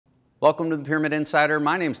Welcome to the Pyramyd Insider.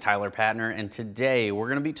 My name's Tyler Patner, and today we're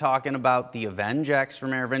going to be talking about the Avenge-X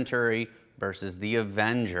from Air Venturi versus the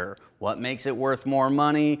Avenger. What makes it worth more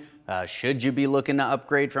money? Should you be looking to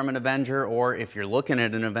upgrade from an Avenger? Or if you're looking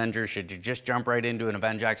at an Avenger, should you just jump right into an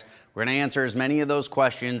Avenge-X? We're going to answer as many of those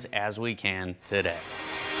questions as we can today.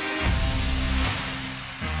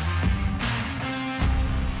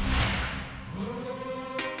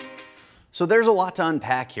 So there's a lot to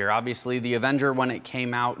unpack here. Obviously, the Avenger, when it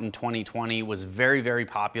came out in 2020, was very, very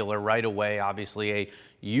popular right away. Obviously, a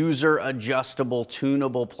user-adjustable,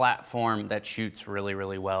 tunable platform that shoots really,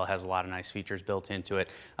 really well, has a lot of nice features built into it.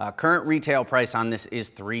 Current retail price on this is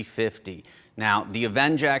 $350. Now, the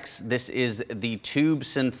Avenge-X, this is the tube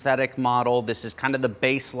synthetic model. This is kind of the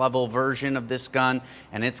base level version of this gun,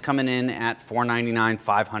 and it's coming in at $499,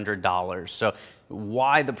 $500. So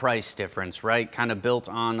why the price difference, right? Kind of built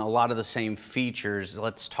on a lot of the same features.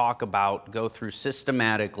 Let's go through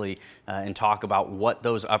systematically and talk about what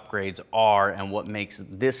those upgrades are and what makes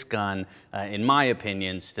this gun, in my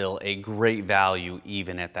opinion, still a great value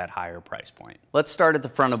even at that higher price point. Let's start at the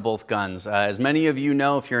front of both guns. As many of you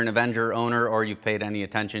know, if you're an Avenger owner or you've paid any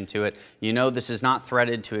attention to it, you know this is not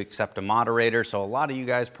threaded to accept a moderator. So a lot of you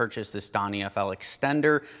guys purchased this Donnie FL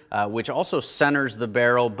extender, which also centers the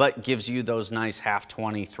barrel but gives you those nice half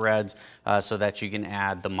 20 threads so that you can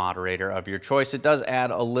add the moderator of your choice. It does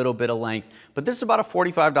add a little bit of length, but this is about a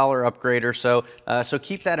 $45 upgrade or so. So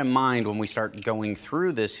keep that in mind when we start going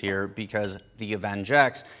through this here, because the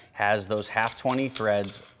Avenge-X has those half 20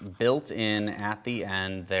 threads built in at the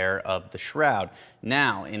end there of the shroud.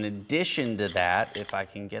 Now, in addition to that, if I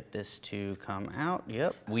can get this to come out,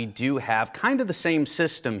 yep, we do have kind of the same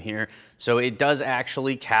system here. So it does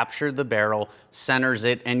actually capture the barrel, centers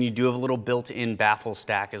it, and you do have a little built-in baffle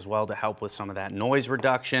stack as well to help with some of that noise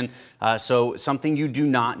reduction. So something you do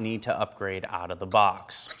not need to upgrade out of the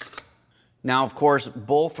box. Now, of course,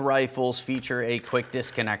 both rifles feature a quick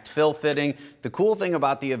disconnect fill fitting. The cool thing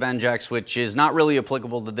about the Avenge-X, which is not really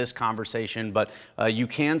applicable to this conversation, but you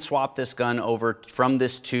can swap this gun over from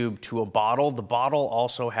this tube to a bottle. The bottle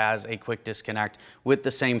also has a quick disconnect with the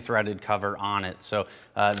same threaded cover on it. So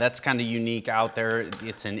that's kind of unique out there.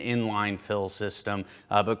 It's an inline fill system,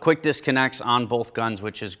 but quick disconnects on both guns,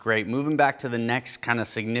 which is great. Moving back to the next kind of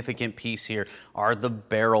significant piece here are the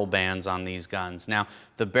barrel bands on these guns. Now,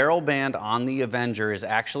 the barrel band on the Avenger is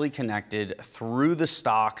actually connected through the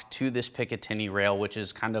stock to this Picatinny rail, which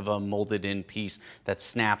is kind of a molded in piece that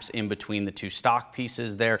snaps in between the two stock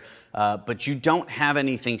pieces there. But you don't have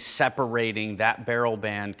anything separating that barrel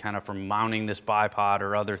band kind of from mounting this bipod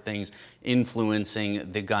or other things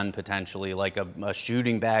influencing the gun potentially, like a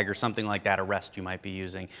shooting bag or something like that, a rest you might be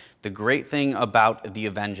using. The great thing about the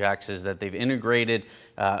Avenge-X is that they've integrated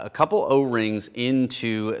a couple O-rings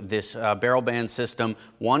into this barrel band system,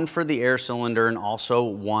 one for the air cylinder and also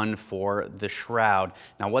one for the shroud.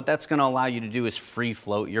 Now, what that's going to allow you to do is free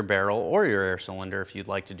float your barrel or your air cylinder if you'd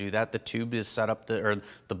like to do that. The tube is set up, or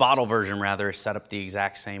the bottle version rather, is set up the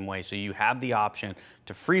exact same way. So you have the option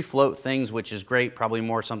to free float things, which is great, probably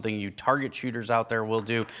more something you target shooters out there will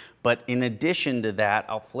do. But in addition to that,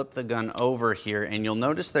 I'll flip the gun over here and you'll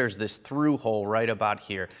notice there's this through hole right about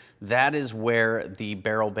here. That is where the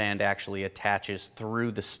barrel band actually attaches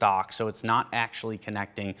through the stock. So it's not actually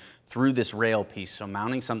connecting through this rail piece. So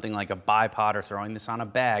mounting something like a bipod or throwing this on a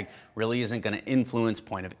bag really isn't going to influence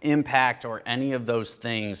point of impact or any of those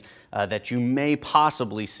things that you may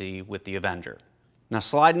possibly see with the Avenger. Now,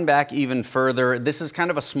 sliding back even further, this is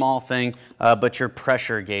kind of a small thing, but your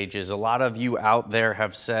pressure gauges. A lot of you out there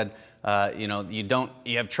have said, you know,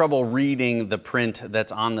 you have trouble reading the print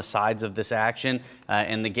that's on the sides of this action,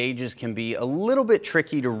 and the gauges can be a little bit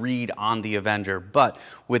tricky to read on the Avenger. But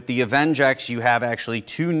with the Avenge-X, you have actually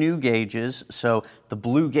two new gauges. So the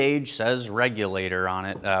blue gauge says regulator on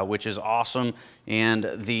it, which is awesome. And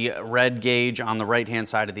the red gauge on the right-hand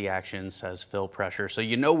side of the action says fill pressure. So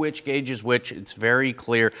you know which gauge is which. It's very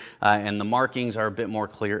clear, and the markings are a bit more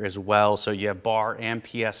clear as well. So you have bar and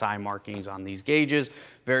PSI markings on these gauges.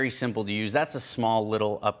 Very simple to use. That's a small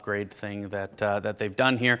little upgrade thing that they've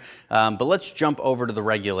done here. But let's jump over to the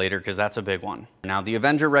regulator, because that's a big one. Now, the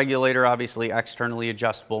Avenger regulator, obviously externally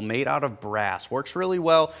adjustable, made out of brass. Works really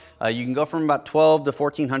well. You can go from about 12 to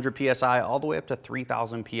 1400 PSI all the way up to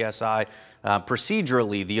 3000 PSI.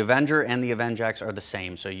 procedurally, the Avenger and the Avenge-X are the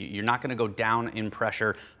same. So you're not going to go down in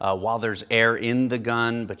pressure while there's air in the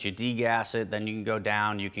gun, but you degas it, then you can go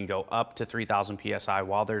down. You can go up to 3,000 PSI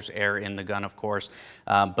while there's air in the gun, of course.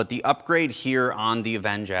 But the upgrade here on the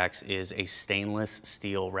Avenge-X is a stainless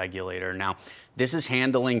steel regulator. Now, this is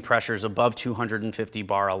handling pressures above 250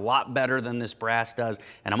 bar a lot better than this brass does,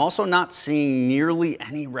 and I'm also not seeing nearly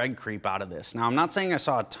any reg creep out of this. Now, I'm not saying I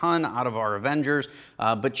saw a ton out of our Avengers,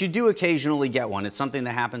 but you do occasionally get one. It's something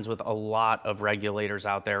that happens with a lot of regulators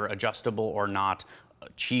out there, adjustable or not.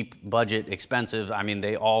 Cheap, budget, expensive, I mean,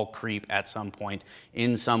 they all creep at some point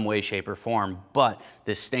in some way, shape, or form. But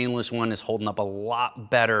this stainless one is holding up a lot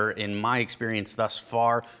better, in my experience thus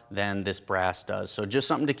far, than this brass does. So just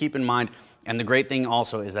something to keep in mind. And the great thing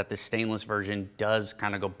also is that this stainless version does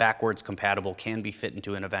kind of go backwards compatible, can be fit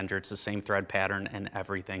into an Avenger. It's the same thread pattern and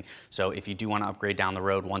everything. So if you do want to upgrade down the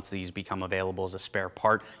road, once these become available as a spare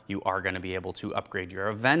part, you are going to be able to upgrade your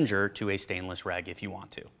Avenger to a stainless reg if you want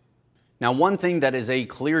to. Now, one thing that is a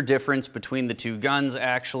clear difference between the two guns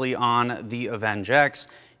actually on the Avenge-X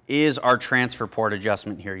is our transfer port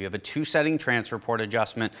adjustment here. You have a 2-setting transfer port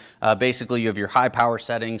adjustment. Basically, you have your high power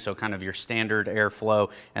setting, so kind of your standard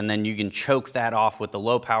airflow, and then you can choke that off with the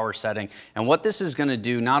low power setting. And what this is going to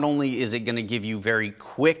do, not only is it going to give you very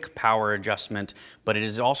quick power adjustment, but it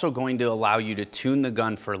is also going to allow you to tune the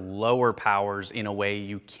gun for lower powers in a way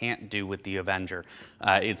you can't do with the Avenger.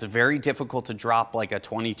 It's very difficult to drop like a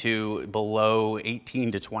 22 below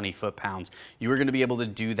 18 to 20 foot-pounds. You are going to be able to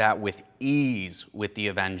do that with ease with the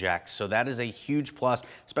Avenge-X. So that is a huge plus,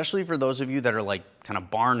 especially for those of you that are like kind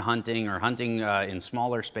of barn hunting or hunting in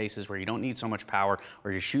smaller spaces where you don't need so much power,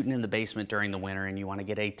 or you're shooting in the basement during the winter and you want to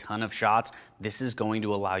get a ton of shots. This is going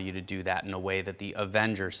to allow you to do that in a way that the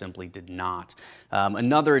Avenger simply did not.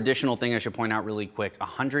 Another additional thing I should point out really quick,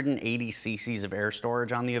 180 cc's of air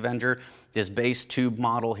storage on the Avenger. This base tube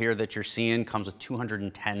model here that you're seeing comes with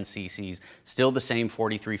 210 cc's, still the same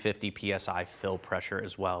 4,350 PSI fill pressure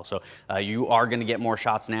as well. So you are going to get more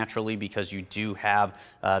shots naturally because you do have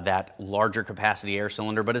that larger capacity air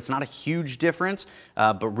cylinder, but it's not a huge difference.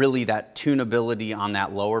 But really that tunability on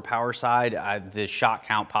that lower power side, the shot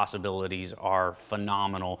count possibilities are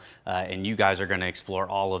phenomenal, and you guys are going to explore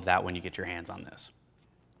all of that when you get your hands on this.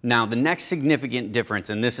 Now, the next significant difference,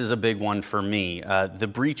 and this is a big one for me, the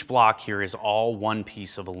breech block here is all one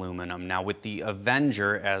piece of aluminum. Now, with the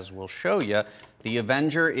Avenger, as we'll show you, the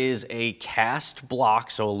Avenger is a cast block,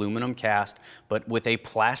 so aluminum cast, but with a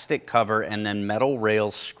plastic cover and then metal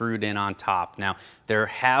rails screwed in on top. Now, there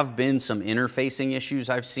have been some interfacing issues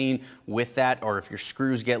I've seen with that, or if your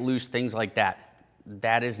screws get loose, things like that.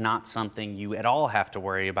 That is not something you at all have to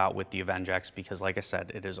worry about with the Avenge-X because, like I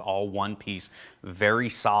said, it is all one piece, very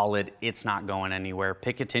solid. It's not going anywhere.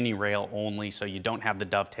 Picatinny rail only, so you don't have the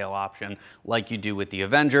dovetail option like you do with the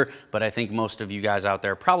Avenger, but I think most of you guys out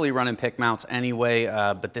there are probably running pick mounts anyway,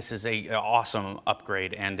 but this is an awesome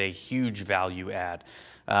upgrade and a huge value add.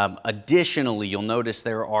 Additionally, you'll notice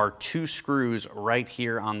there are 2 screws right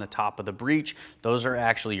here on the top of the breech. Those are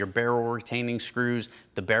actually your barrel retaining screws.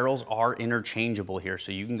 The barrels are interchangeable here,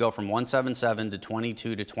 so you can go from 177 to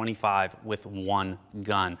 22 to 25 with one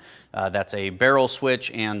gun. That's a barrel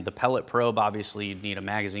switch and the pellet probe. Obviously, you'd need a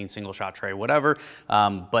magazine, single shot tray, whatever,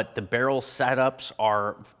 but the barrel setups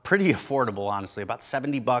are pretty affordable, honestly, about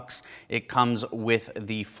 70 bucks. It comes with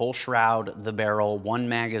the full shroud, the barrel, 1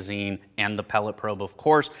 magazine, and the pellet probe, of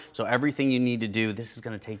course. So everything you need to do, this is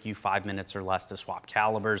going to take you 5 minutes or less to swap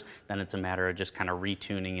calibers. Then it's a matter of just kind of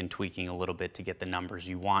retuning and tweaking a little bit to get the numbers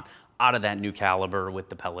you want out of that new caliber with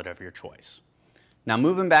the pellet of your choice. Now,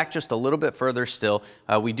 moving back just a little bit further still,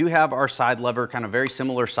 we do have our side lever, kind of very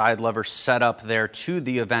similar side lever set up there to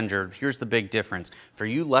the Avenger. Here's the big difference. For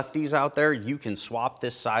you lefties out there, you can swap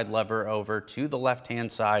this side lever over to the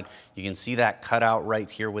left-hand side. You can see that cutout right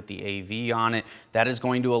here with the AV on it. That is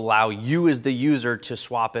going to allow you as the user to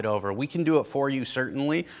swap it over. We can do it for you,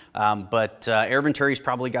 certainly, but Air Venturi's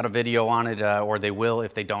probably got a video on it, or they will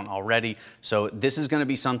if they don't already. So this is going to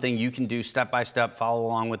be something you can do step by step, follow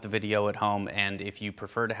along with the video at home, and if you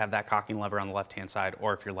prefer to have that cocking lever on the left-hand side,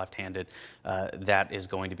 or if you're left-handed, that is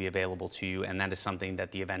going to be available to you, and that is something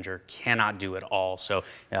that the Avenger cannot do at all. So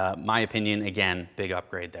my opinion, again, big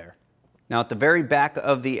upgrade there. Now at the very back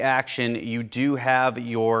of the action, you do have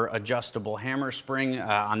your adjustable hammer spring.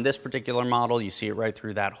 On this particular model, you see it right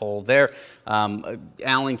through that hole there.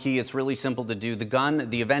 Allen key, it's really simple to do. The gun,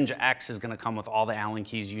 the Avenger-X, is going to come with all the Allen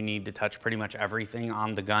keys you need to touch pretty much everything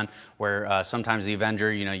on the gun, where sometimes the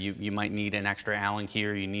Avenger, you might need an extra Allen key,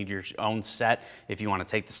 or you need your own set if you want to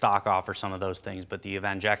take the stock off or some of those things, but the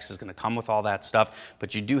Avenger-X is going to come with all that stuff.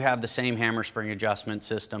 But you do have the same hammer spring adjustment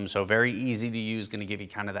system, so very easy to use, going to give you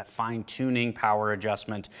kind of that fine-tuning power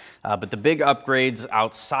adjustment. But the big upgrades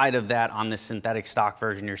outside of that on this synthetic stock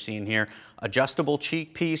version you're seeing here, adjustable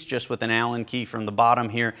cheek piece just with an Allen key from the bottom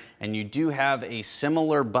here, and you do have a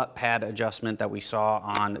similar butt pad adjustment that we saw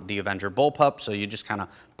on the Avenger bullpup, so you just kind of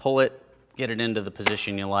pull it, get it into the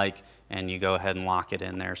position you like, and you go ahead and lock it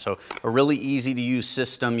in there. So a really easy to use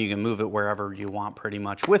system. You can move it wherever you want pretty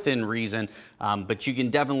much within reason, but you can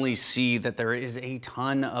definitely see that there is a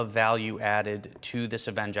ton of value added to this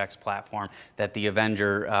Avenger-X platform that the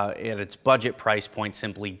Avenger at its budget price point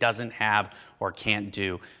simply doesn't have or can't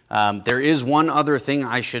do. There is one other thing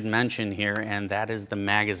I should mention here, and that is the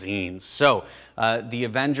magazines. So the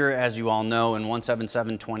Avenger, as you all know, in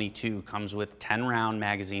 177-22 comes with 10-round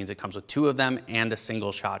magazines. It comes with 2 of them and a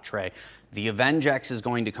single shot tray. The Avenger-X is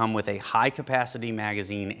going to come with a high capacity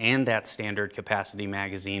magazine and that standard capacity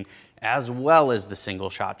magazine, as well as the single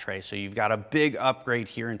shot tray. So you've got a big upgrade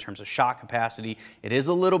here in terms of shot capacity. It is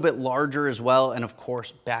a little bit larger as well, and of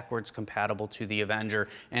course backwards compatible to the Avenger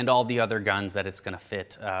and all the other guns that it's going to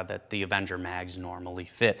fit, that the Avenger mags normally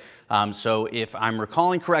fit. So if I'm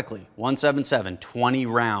recalling correctly, 177, 20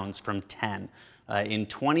 rounds from 10. In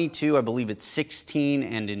 22, I believe it's 16,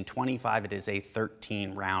 and in 25, it is a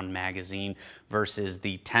 13-round magazine versus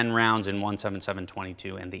the 10 rounds in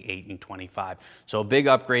 177-22 and the 8 and 25. So a big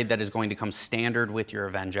upgrade that is going to come standard with your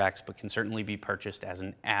Avenger-X, but can certainly be purchased as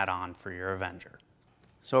an add-on for your Avenger.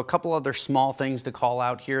 So a couple other small things to call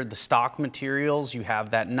out here. The stock materials, you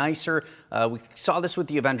have that nicer, we saw this with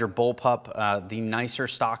the Avenger bullpup, the nicer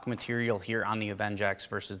stock material here on the Avenger-X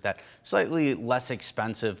versus that slightly less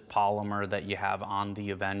expensive polymer that you have on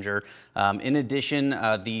the Avenger. In addition,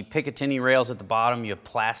 the Picatinny rails at the bottom, you have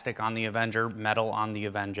plastic on the Avenger, metal on the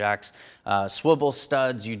Avenger-X. Swivel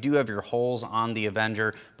studs, you do have your holes on the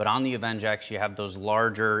Avenger, but on the Avenger-X you have those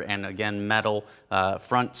larger and again metal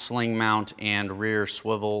front sling mount and rear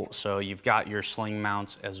swivel. So you've got your sling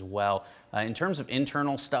mounts as well. In terms of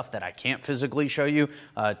internal stuff that I can't physically show you,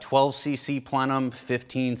 12cc plenum,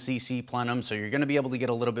 15cc plenum, so you're going to be able to get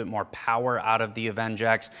a little bit more power out of the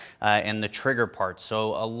Avenger-X and the trigger parts.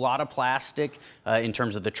 So a lot of plastic in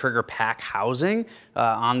terms of the trigger pack housing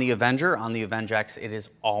on the Avenger. On the Avenger-X, it is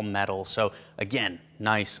all metal. So again,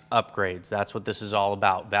 nice upgrades. That's what this is all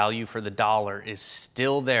about. Value for the dollar is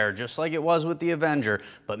still there, just like it was with the Avenger,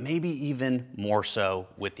 but maybe even more so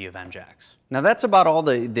with the Avenger-X. Now that's about all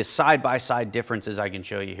the side-by-side differences I can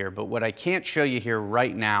show you here, but what I can't show you here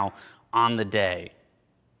right now on the day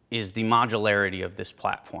is the modularity of this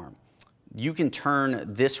platform. You can turn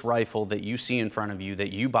this rifle that you see in front of you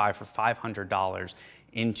that you buy for $500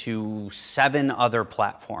 into 7 other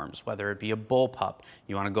platforms, whether it be a bullpup,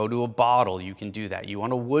 you want to go to a bottle, you can do that. You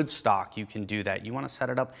want a wood stock, you can do that. You want to set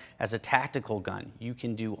it up as a tactical gun, you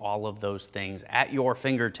can do all of those things at your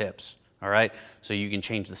fingertips. All right, so you can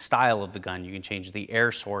change the style of the gun, you can change the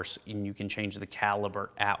air source, and you can change the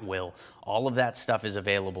caliber at will. All of that stuff is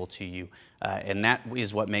available to you, and that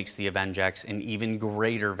is what makes the Avenger-X an even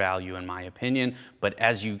greater value in my opinion. But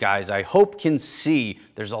as you guys, I hope, can see,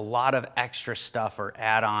 there's a lot of extra stuff or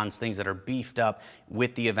add-ons, things that are beefed up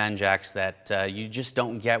with the Avenger-X that you just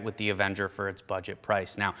don't get with the Avenger for its budget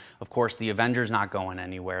price. Now, of course, the Avenger's not going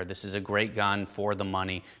anywhere. This is a great gun for the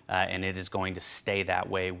money, and it is going to stay that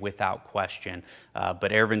way without question.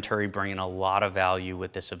 But Air Venturi bringing a lot of value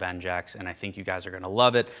with this Avenger-X, and I think you guys are going to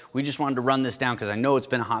love it. We just wanted to run this down because I know it's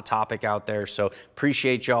been a hot topic out there, so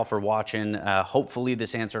appreciate y'all for watching. Hopefully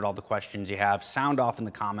this answered all the questions you have. Sound off in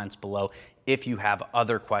the comments below if you have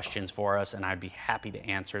other questions for us, and I'd be happy to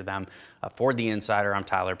answer them. For The Insider, I'm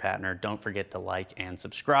Tyler Patner. Don't forget to like and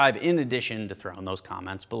subscribe in addition to throwing those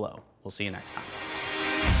comments below. We'll see you next time.